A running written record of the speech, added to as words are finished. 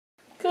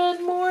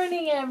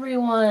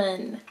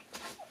everyone.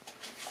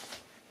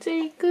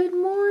 Say good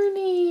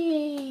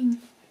morning.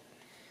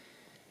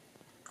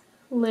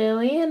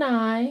 Lily and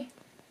I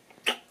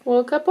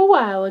woke up a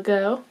while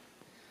ago.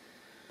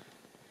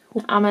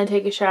 I'm going to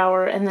take a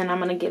shower and then I'm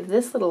going to give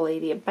this little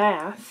lady a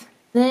bath.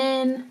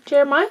 Then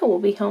Jeremiah will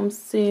be home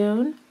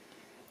soon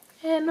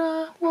and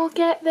we'll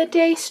get the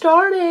day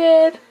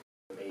started.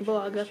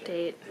 Vlog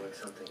update.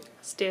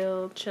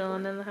 Still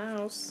chilling in the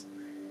house.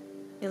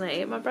 And I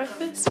ate my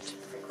breakfast,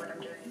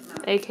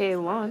 aka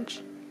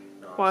lunch,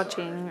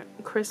 watching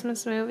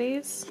Christmas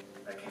movies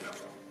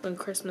when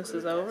Christmas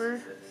is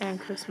over and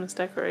Christmas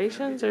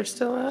decorations are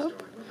still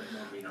up.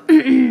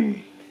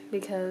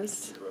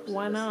 Because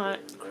why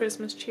not?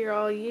 Christmas cheer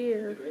all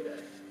year.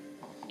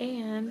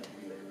 And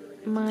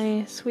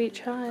my sweet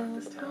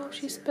child, oh,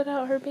 she spit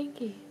out her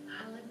binky.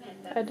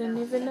 I didn't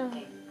even know.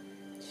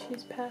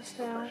 She's passed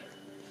out.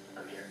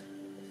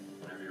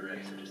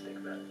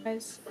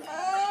 Guys.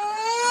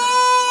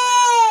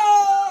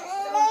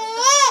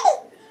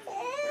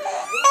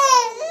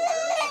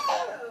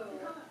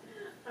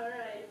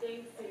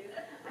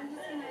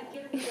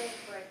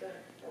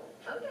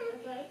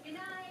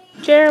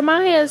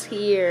 Jeremiah's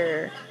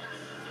here.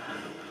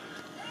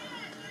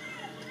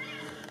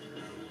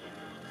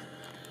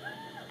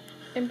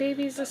 And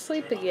baby's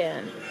asleep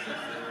again.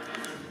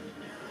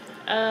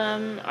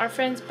 Our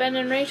friends Ben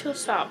and Rachel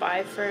stopped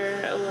by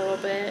for a little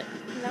bit.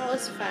 And that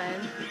was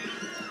fun.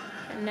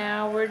 And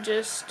now we're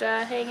just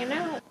hanging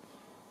out.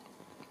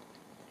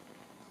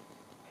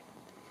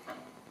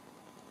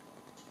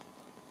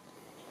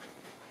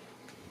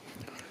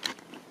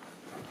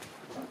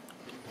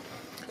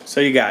 So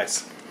you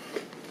guys.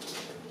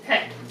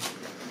 Hey.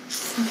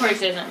 Before you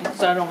say something,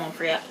 because I don't want to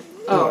forget.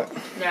 Oh,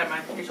 never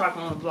mind. You're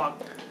talking on the vlog.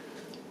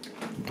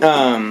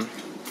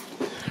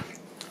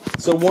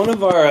 So one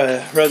of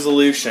our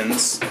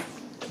resolutions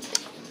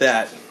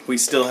that we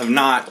still have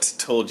not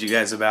told you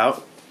guys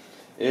about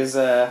is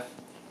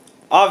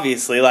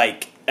obviously,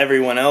 like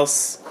everyone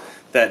else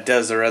that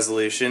does a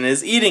resolution,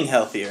 is eating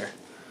healthier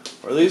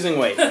or losing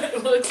weight.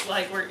 It looks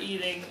like we're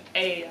eating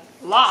a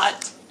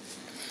lot.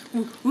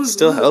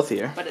 Still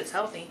healthier. But it's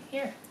healthy.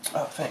 Here.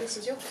 Oh, thanks. This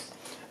is yours.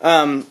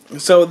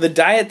 So the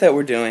diet that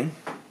we're doing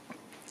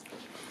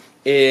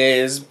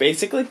is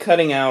basically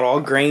cutting out all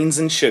grains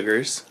and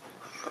sugars.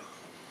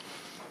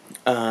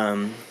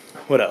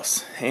 What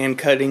else? And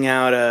cutting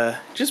out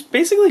just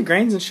basically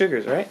grains and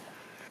sugars, right?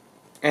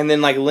 And then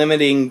like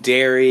limiting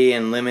dairy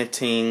and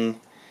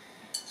limiting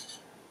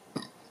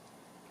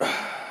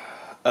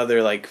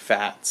other like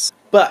fats.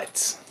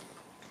 But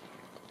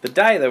the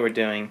diet that we're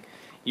doing,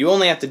 you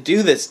only have to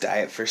do this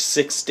diet for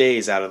 6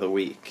 days out of the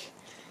week.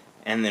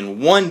 And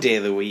then 1 day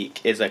of the week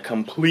is a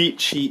complete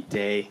cheat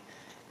day,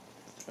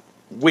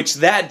 which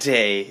that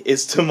day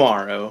is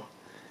tomorrow.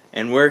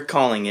 And we're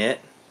calling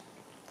it,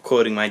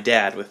 quoting my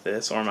dad with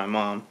this, or my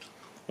mom,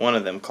 one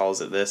of them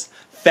calls it this,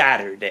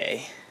 Fatter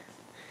Day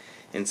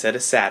instead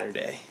of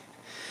Saturday.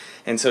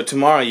 And so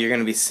tomorrow you're going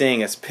to be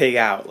seeing us pig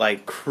out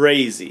like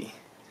crazy.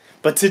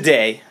 But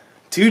today,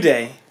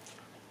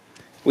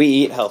 we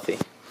eat healthy.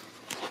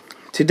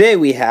 Today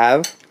we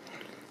have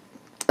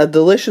a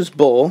delicious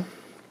bowl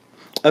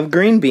of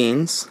green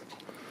beans,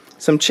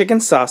 some chicken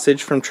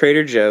sausage from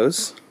Trader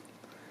Joe's,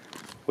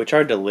 which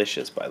are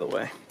delicious, by the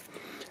way,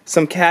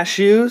 some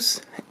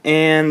cashews,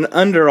 and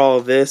under all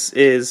of this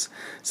is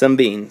some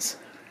beans.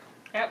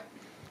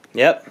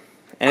 Yep,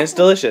 and it's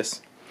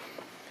delicious.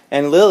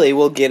 And Lily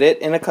will get it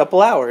in a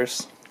couple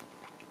hours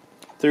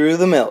through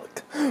the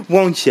milk.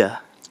 Won't ya?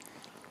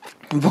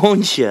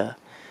 Won't ya?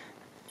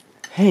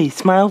 Hey,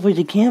 smile for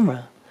the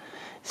camera.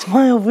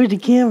 Smile for the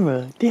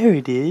camera. There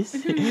it is.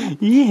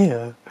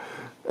 Yeah.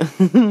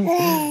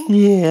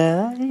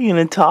 Yeah. You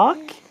gonna talk?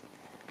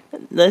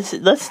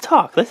 Let's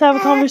talk. Let's have a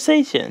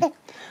conversation.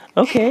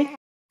 Okay.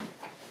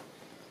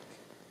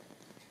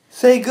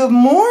 Say good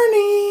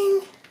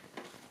morning.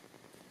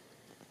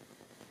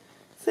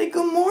 Say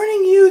good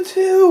morning,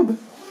 YouTube.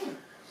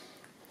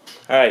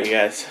 Alright, you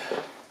guys.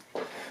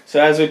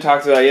 So as we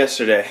talked about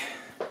yesterday,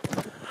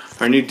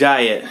 our new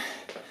diet.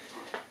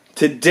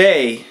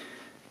 Today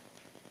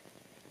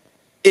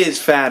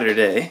is Fatter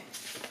Day.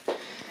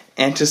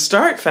 And to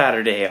start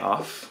Fatter Day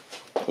off,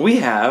 we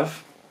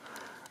have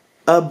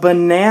a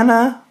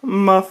banana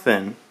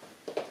muffin.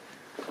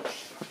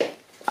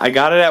 I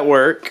got it at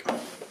work.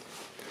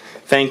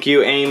 Thank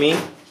you, Amy.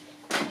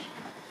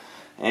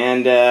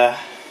 And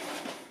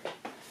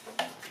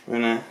we're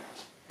gonna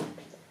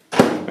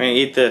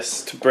eat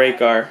this to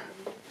break our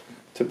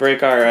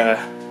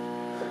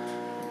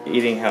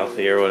eating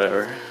healthy or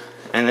whatever.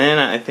 And then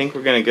I think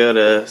we're gonna go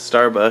to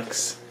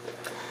Starbucks,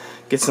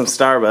 get some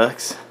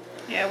Starbucks.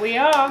 Yeah, we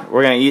are.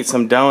 We're gonna eat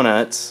some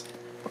donuts,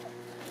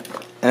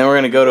 and then we're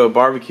gonna go to a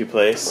barbecue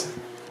place,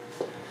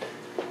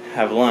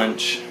 have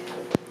lunch,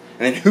 and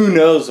then who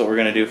knows what we're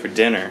gonna do for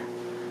dinner.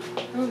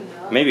 Who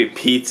knows? Maybe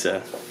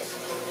pizza,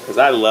 because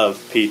I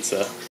love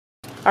pizza.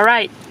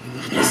 Alright,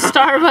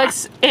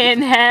 Starbucks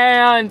in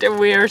hand.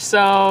 We are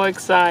so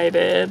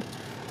excited.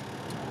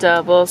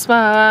 Double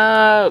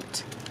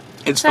smoked.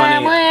 It's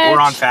Sandwich. funny. We're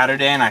on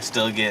Saturday and I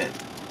still get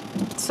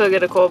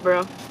a cold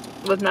brew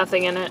with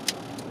nothing in it.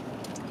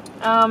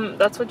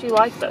 That's what you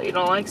like though. You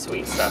don't like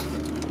sweet stuff.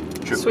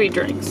 True. Sweet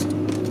drinks.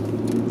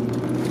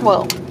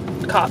 Well,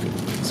 coffee.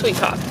 Sweet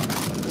coffee.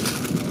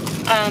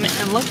 And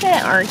look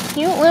at our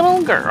cute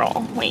little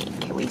girl. Wait,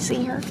 can we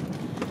see her?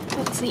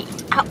 Let's see.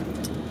 Ow.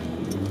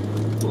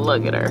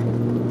 Look at her.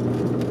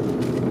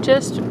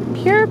 Just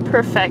pure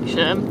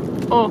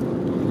perfection. Oh,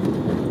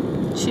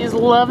 she's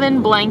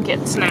loving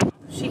blankets now.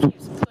 She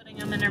keeps putting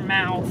them in her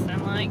mouth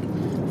and like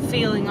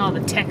feeling all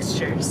the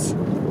textures.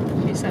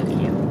 She's so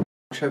cute.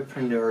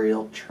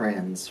 Entrepreneurial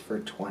trends for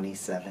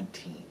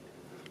 2017.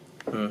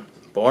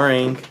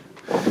 boring.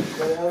 I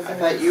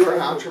thought you were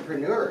an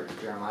entrepreneur,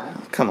 Jeremiah.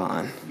 Come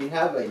on. You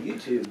have a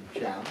YouTube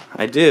channel.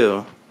 I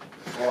do.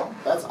 Well,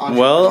 that's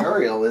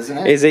entrepreneurial, isn't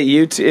it? Is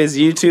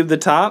YouTube the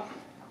top?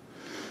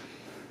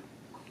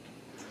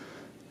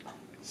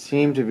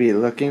 Seem to be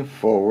looking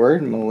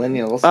forward,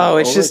 millennials. Oh,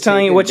 it's just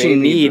telling you what you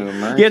need.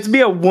 Boomers. You have to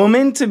be a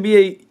woman to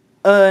be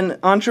an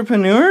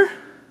entrepreneur?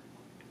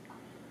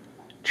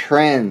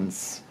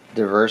 Trends,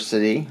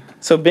 diversity.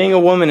 So being a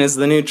woman is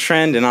the new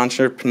trend in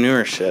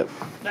entrepreneurship.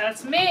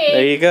 That's me.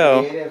 There you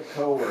go. Creative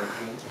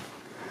co-working.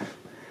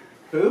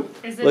 Who?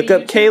 Is it Look a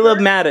up YouTuber? Caleb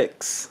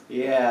Maddox.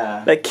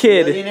 Yeah. That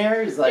kid.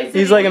 Millionaire? He's like,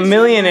 He's like a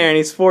millionaire and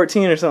he's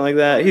 14 or something like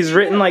that. He's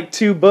written like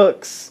 2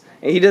 books.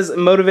 And he does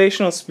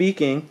motivational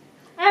speaking.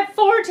 At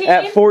 14?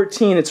 At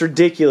 14, it's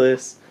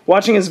ridiculous.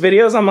 Watching his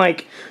videos, I'm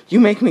like, you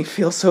make me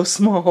feel so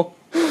small.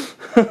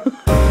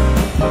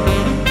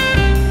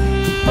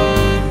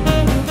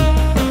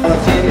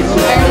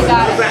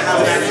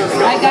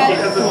 I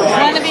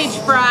got one of each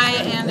fry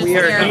and a We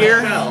are spare. here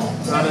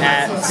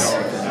at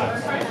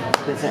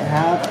does it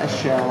have a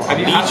shell?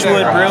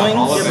 Beachwood Brewing.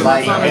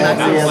 Like every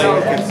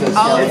other consistent.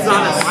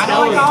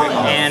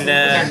 And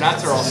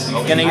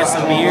gonna get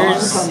some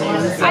beers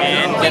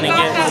and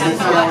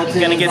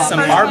gonna get some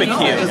barbecue.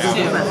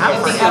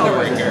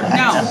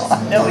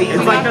 No, we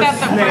got that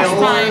the first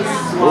time.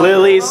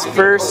 Lily's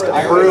first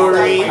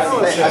brewery.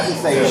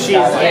 She's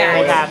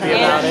very happy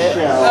about it.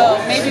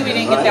 Oh, maybe we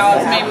didn't get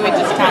that. Maybe we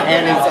just talked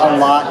And it's a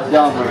lot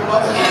dumber.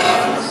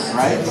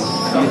 Right?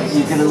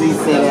 You can at least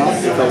say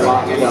that. It's a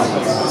lot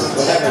dumber.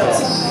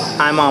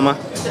 Hi, Mama.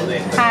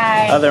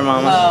 Hi. Other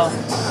Mama. Oh.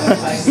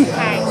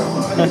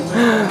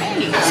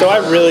 So I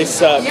really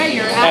suck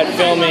at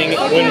filming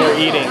when we're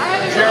eating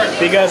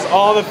because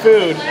all the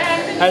food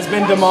has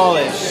been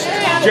demolished.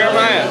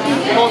 Jeremiah,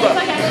 hold up.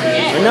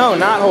 No,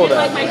 not hold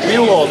up.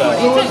 You hold up.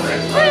 Yeah,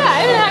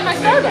 I didn't have my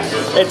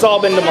Starbucks. It's all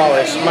been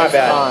demolished. My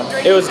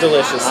bad. It was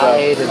delicious I though.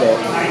 hated it.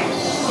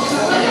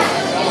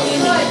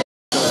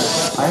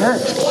 I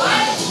heard.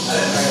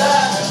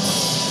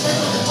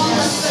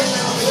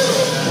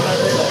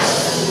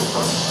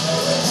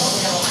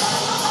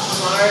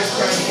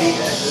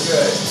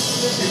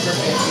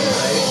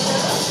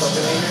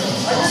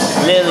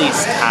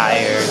 Lily's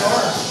tired.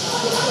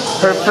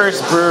 Her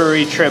first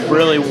brewery trip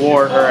really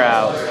wore her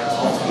out.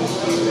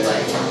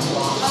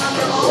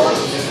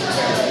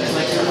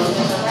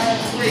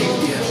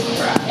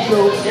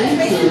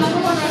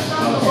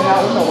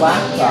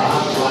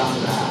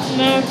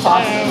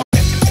 Okay.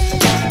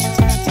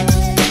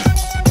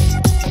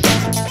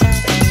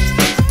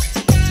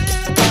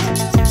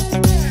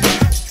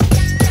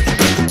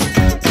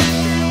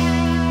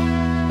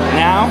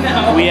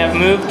 Now we have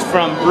moved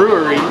from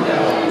brewery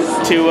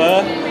to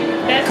a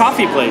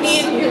coffee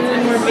place.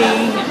 When we're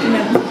being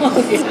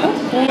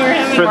when we're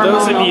having For our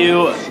those of moment.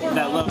 you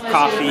that love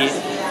coffee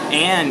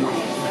and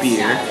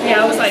beer,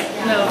 Yeah, I was like,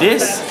 no,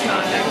 This- that's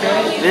not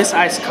accurate. this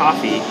iced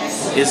coffee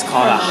is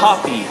called a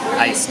hoppy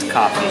iced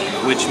coffee,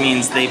 which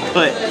means they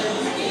put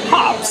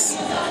hops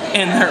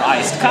in their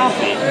iced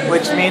coffee.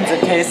 Which means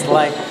it tastes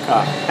like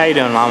coffee. How you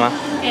doing, Mama?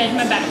 And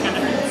my back kind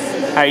of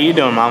hurts. How you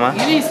doing, Mama?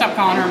 You need to stop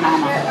calling her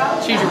mama.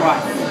 She's your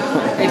wife.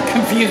 It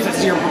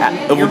confuses your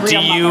real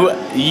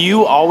Do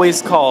you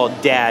always call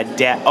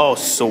Dad? Oh,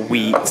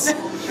 sweet.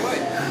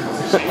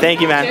 Thank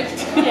you, man.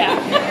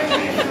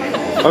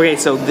 Yeah. Okay,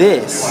 so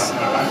this,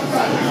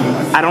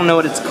 I don't know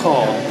what it's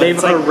called.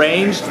 They've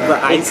arranged the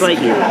ice.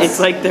 It's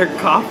like their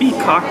coffee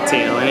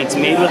cocktail, and it's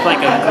made with like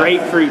a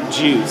grapefruit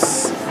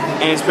juice,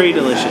 and it's pretty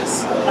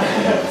delicious.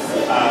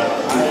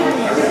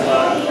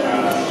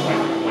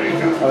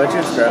 Oh, it's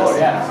just gross.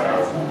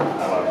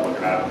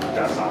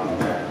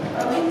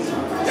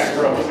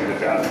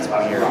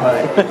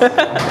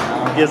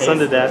 Get some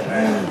to Dad.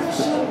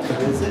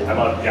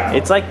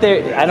 It's like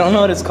their, I don't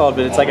know what it's called,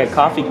 but it's like a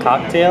coffee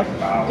cocktail.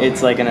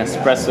 It's like an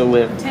espresso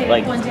with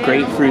like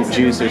grapefruit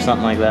juice or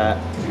something like that.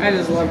 I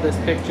just love this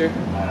picture.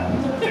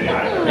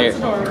 Here.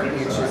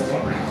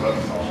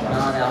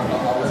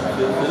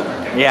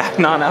 Yeah,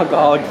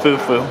 non-alcoholic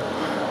foo-foo.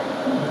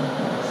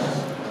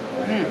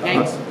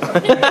 Thanks.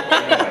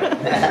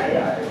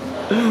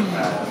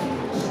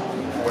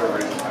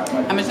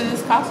 How much does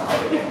this cost?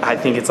 I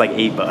think it's like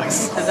 $8.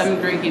 Because I'm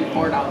drinking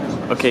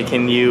 $4. Okay,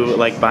 can you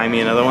like buy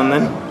me another one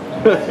then? I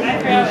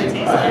forgot what it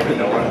tastes like.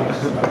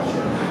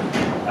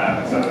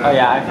 Oh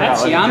yeah, I forgot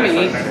That's what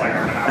yummy.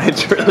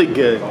 It's really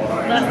good.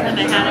 last time I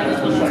had it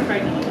was when I was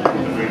pregnant with her.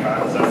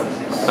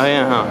 Oh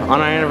yeah, huh? On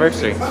our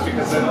anniversary.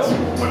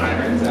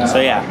 So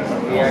yeah,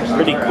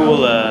 pretty cool.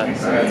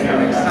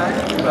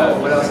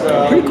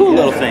 Pretty cool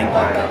little thing.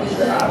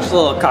 Just a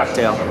little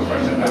cocktail,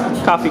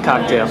 coffee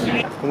cocktail.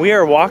 We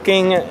are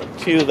walking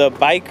to the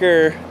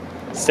biker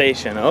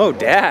station. Oh,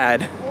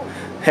 Dad.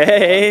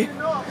 Hey.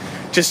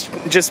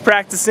 Just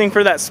practicing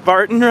for that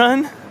Spartan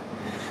run.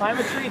 Climb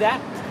a tree,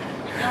 Dad.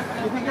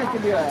 You think I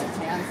can do a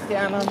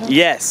handstand on this?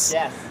 Yes.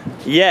 Yes.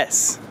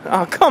 Yes.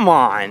 Oh, come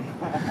on.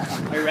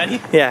 Are you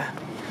ready? Yeah.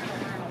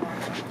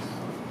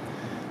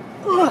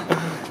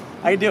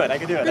 I can do it. I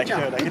can do it. I can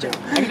do it. I can do it.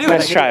 I can do it.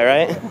 Nice try,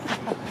 right?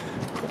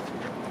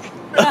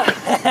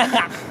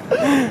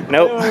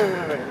 Nope.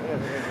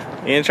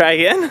 You gonna try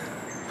again?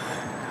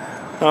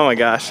 Oh my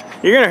gosh.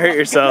 You're gonna hurt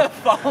yourself.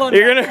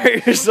 You're gonna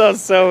hurt yourself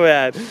so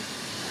bad.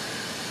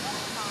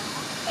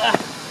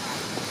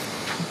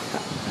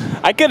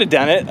 I could have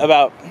done it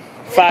about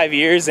 5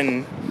 years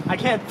and I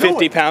can't do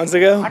 50 it. pounds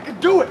ago. I can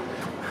do it.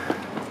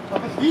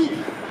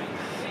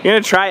 You're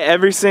gonna try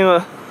every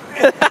single.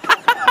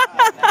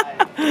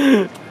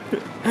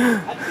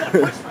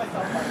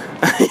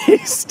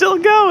 He's still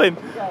going.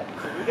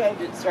 We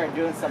gotta start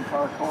doing some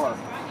parkour.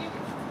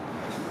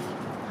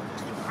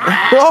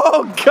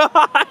 Oh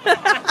God!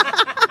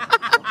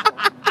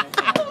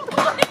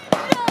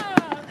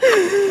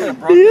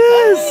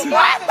 Yes!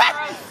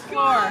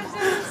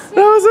 That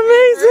was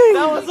amazing!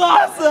 That was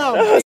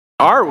awesome!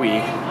 Are we?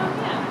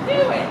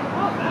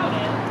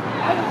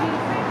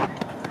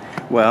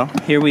 Well,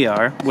 here we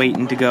are,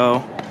 waiting to go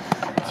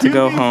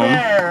home.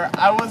 Fair,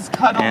 I was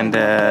cuddling.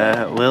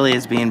 And Lily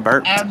is being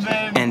burped,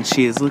 and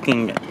she is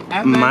looking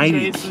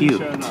mighty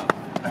cute.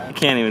 I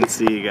can't even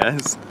see you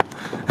guys.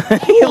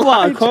 Get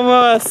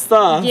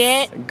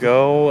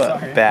Go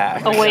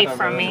back. away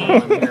from me.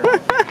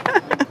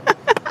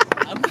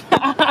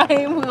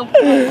 I will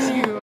put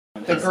you.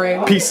 The gray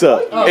one. Peace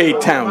up,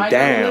 A-Town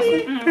down.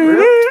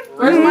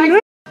 Where's my?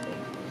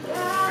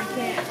 I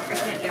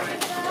can't do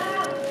it.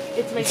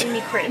 It's making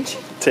me cringe.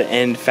 To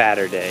end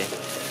Fatter Day.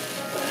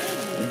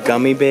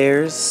 Gummy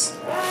bears.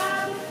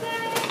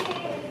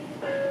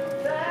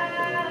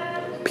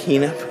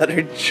 Peanut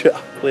butter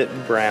chocolate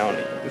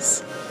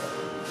brownies.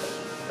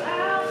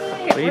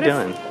 What are you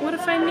doing? What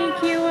if I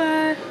make you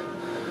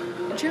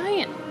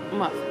giant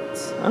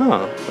muffins?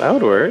 Oh, that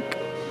would work.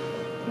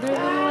 They're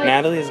little like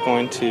Natalie is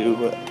going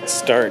to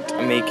start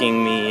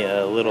making me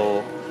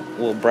little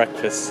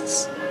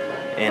breakfasts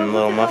and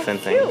little muffin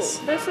things.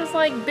 This is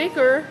like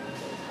bigger,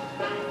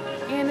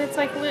 and it's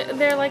like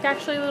they're like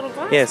actually little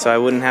glasses. Yeah, so I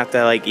wouldn't have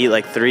to like eat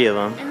like 3 of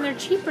them. And they're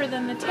cheaper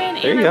than the 10,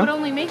 There and you I go. would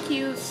only make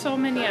you so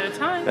many at a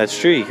time. That's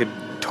true. You could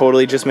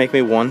totally just make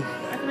me one.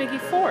 I can make you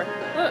 4.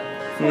 Look.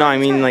 No, I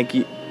mean like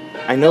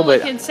I know, You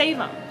but can save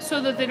them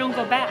so that they don't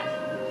go bad.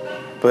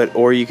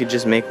 or you could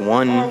just make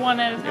one Or one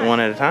at a time. one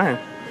at a time.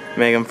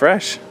 Make them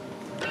fresh.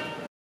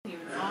 You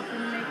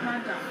often make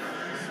my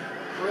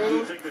dumplings.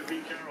 You think that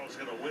Pete Carroll's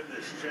going to win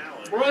this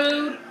challenge?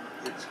 Rude.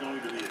 It's going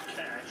to be a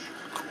catch.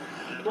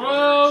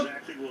 Rude.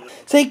 Exactly will it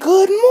Say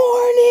good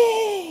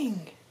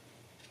morning.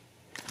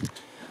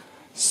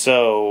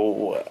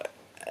 So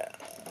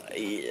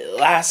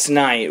last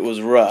night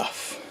was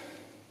rough.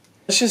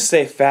 Let's just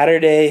say Fatter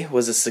Day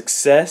was a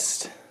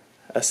success,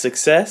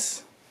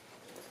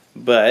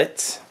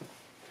 but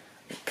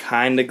I'm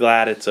kind of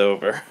glad it's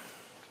over.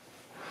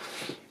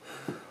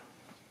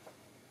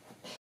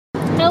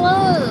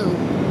 Hello.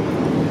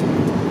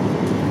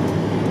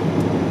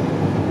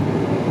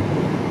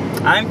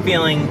 I'm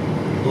feeling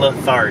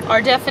lethargic.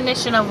 Our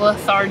definition of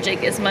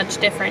lethargic is much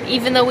different,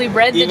 even though we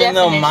read the Even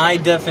though definition. my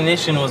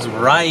definition was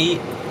right.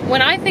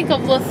 When I think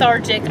of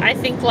lethargic, I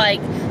think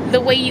like the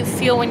way you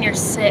feel when you're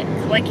sick.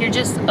 Like you're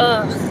just,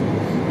 ugh.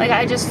 Like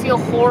I just feel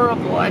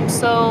horrible. I'm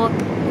so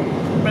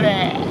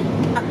bleh,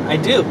 I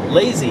do.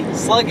 Lazy,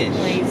 sluggish.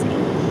 lazy.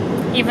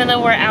 Even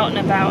though we're out and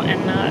about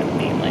and not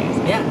being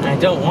lazy. Yeah, I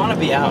don't want to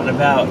be out and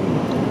about.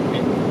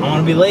 I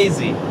want to be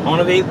lazy. I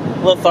want to be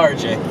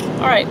lethargic.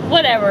 Alright,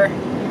 whatever.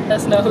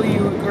 Let us know who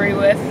you agree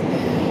with.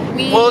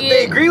 We Well, if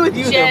they agree with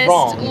you, they're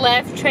wrong. just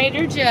left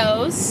Trader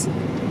Joe's.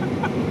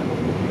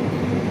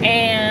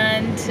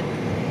 And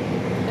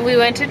we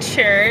went to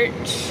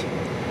church.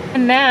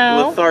 And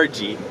now,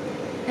 Lethargy.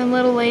 and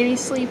little lady's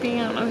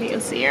sleeping. I don't know if you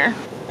can see her.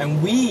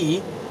 And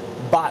we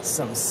bought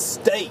some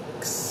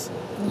steaks.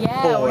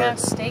 Yeah, we have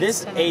steaks This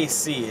tonight.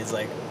 AC is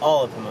like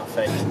all up in my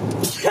face.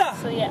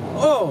 So yeah,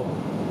 Oh,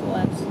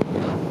 let's.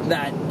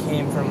 that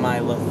came from my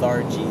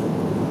lethargy.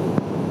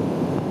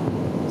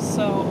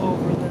 So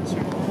over this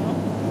right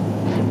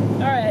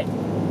now. Alright,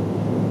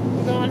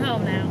 we're going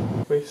home now.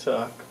 We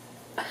suck.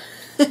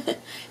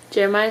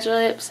 Jeremiah's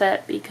really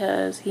upset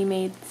because he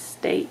made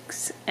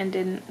steaks and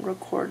didn't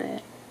record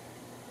it.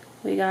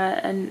 We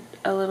got a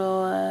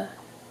little,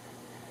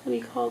 what do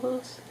you call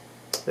those?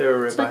 They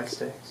were It's ribeye like-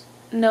 steaks.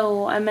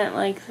 No, I meant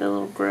like the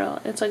little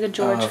grill. It's like a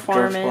George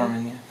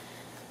Foreman Yeah.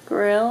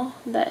 grill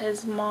that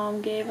his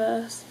mom gave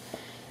us.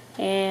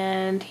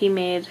 And he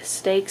made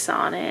steaks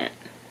on it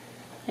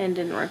and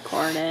didn't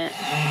record it.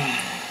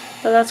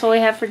 But that's what we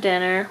have for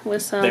dinner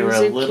with some They were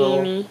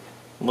zucchini.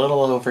 a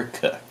little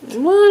overcooked. A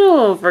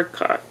little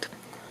overcooked.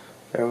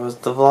 There was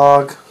the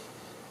vlog.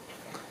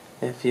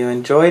 If you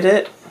enjoyed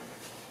it,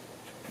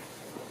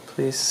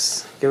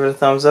 please give it a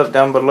thumbs up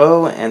down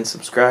below and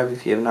subscribe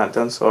if you have not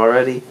done so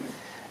already.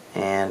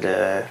 And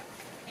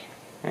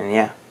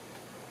yeah,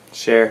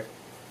 share.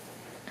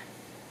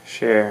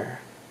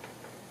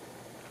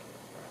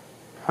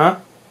 Huh?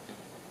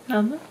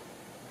 Nothing.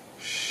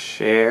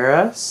 Share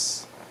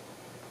us.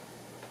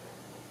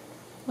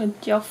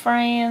 With your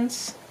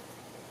friends.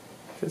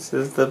 This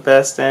is the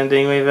best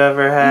ending we've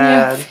ever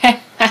had.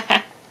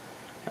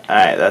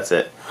 Alright, that's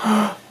it.